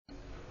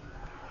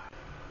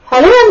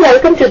and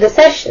welcome to the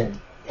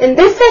session. In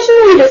this session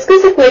we will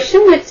discuss a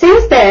question which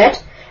says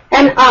that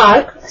an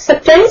arc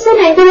subtends an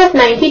angle of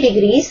 90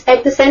 degrees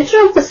at the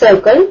center of the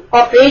circle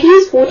of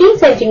radius 14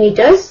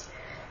 centimeters,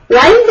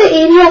 lying the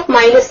area of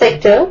minor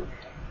sector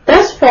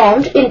thus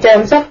formed in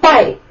terms of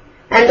pi.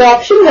 And the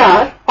options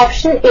are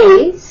option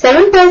A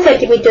 7 pi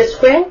centimeter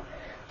square,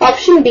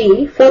 option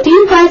B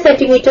 14 pi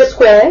centimeter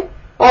square,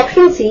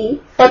 option C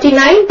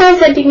 49 pi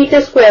centimeter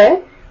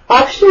square,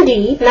 option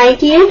D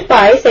 98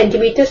 pi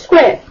centimeter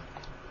square.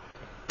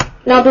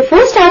 Now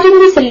before starting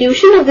the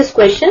solution of this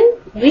question,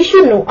 we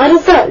should know a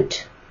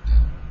result.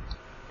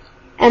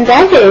 And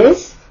that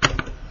is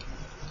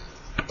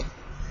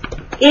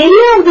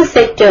area of the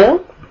sector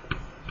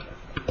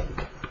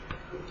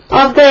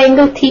of the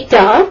angle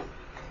theta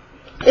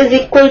is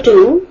equal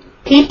to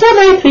theta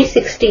by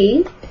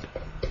 360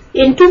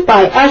 into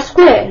pi r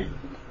square,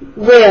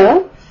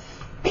 where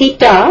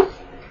theta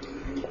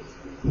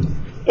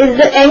is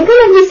the angle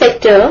of the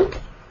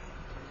sector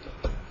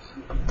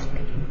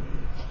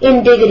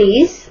in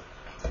degrees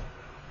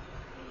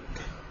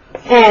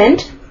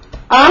and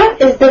r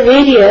is the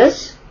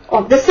radius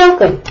of the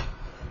circle.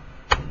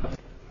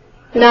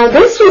 Now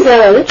this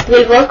result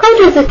will work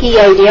out as a key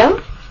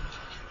idea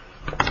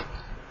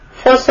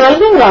for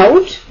solving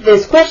out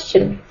this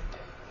question.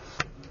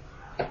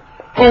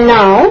 And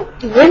now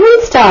we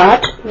will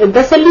start with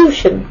the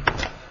solution.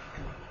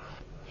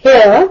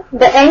 Here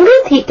the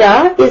angle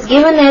theta is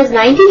given as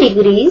 90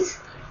 degrees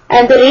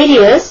and the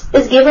radius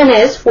is given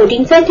as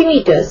 14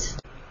 centimeters.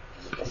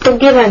 So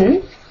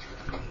given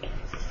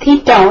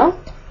theta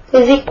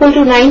is equal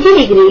to 90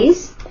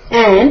 degrees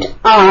and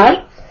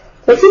r,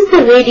 which is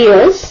the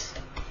radius,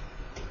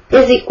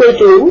 is equal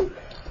to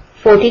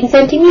 14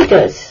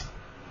 centimeters.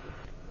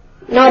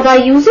 Now by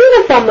using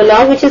the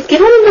formula which is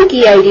given in the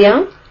key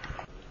idea,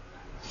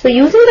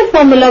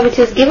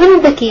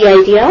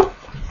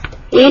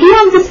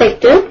 area of the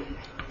sector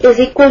is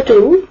equal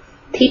to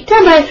theta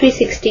by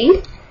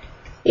 360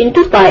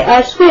 into pi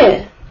r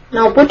square.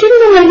 Now putting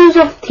the values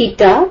of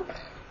theta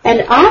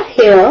and r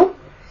here,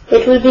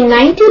 it will be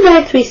 90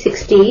 by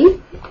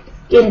 360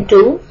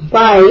 into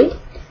pi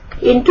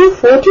into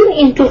 14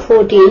 into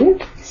 14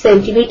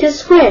 centimeters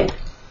square.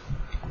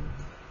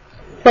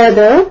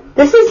 Further,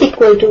 this is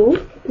equal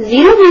to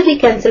 0 will be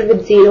cancelled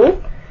with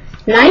 0,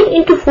 9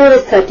 into 4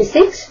 is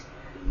 36,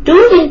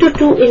 2 into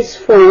 2 is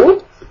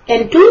 4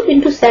 and 2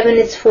 into 7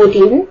 is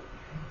 14.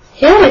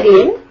 Here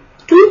again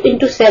 2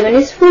 into 7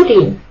 is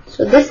 14.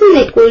 So this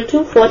is equal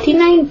to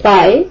 49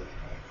 pi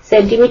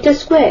centimeter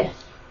square.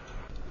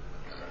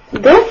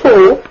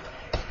 Therefore,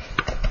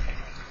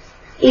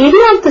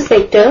 area of the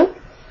sector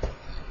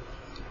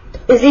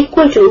is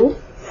equal to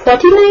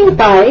 49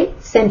 pi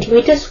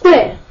centimeter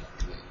square.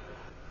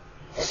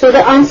 So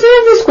the answer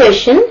of this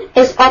question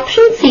is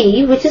option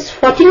C, which is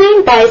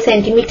 49 pi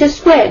centimeter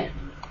square.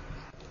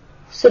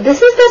 So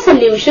this is the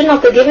solution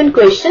of the given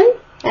question,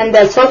 and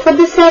that's all for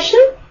this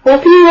session.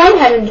 Hope you all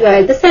have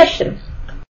enjoyed the session.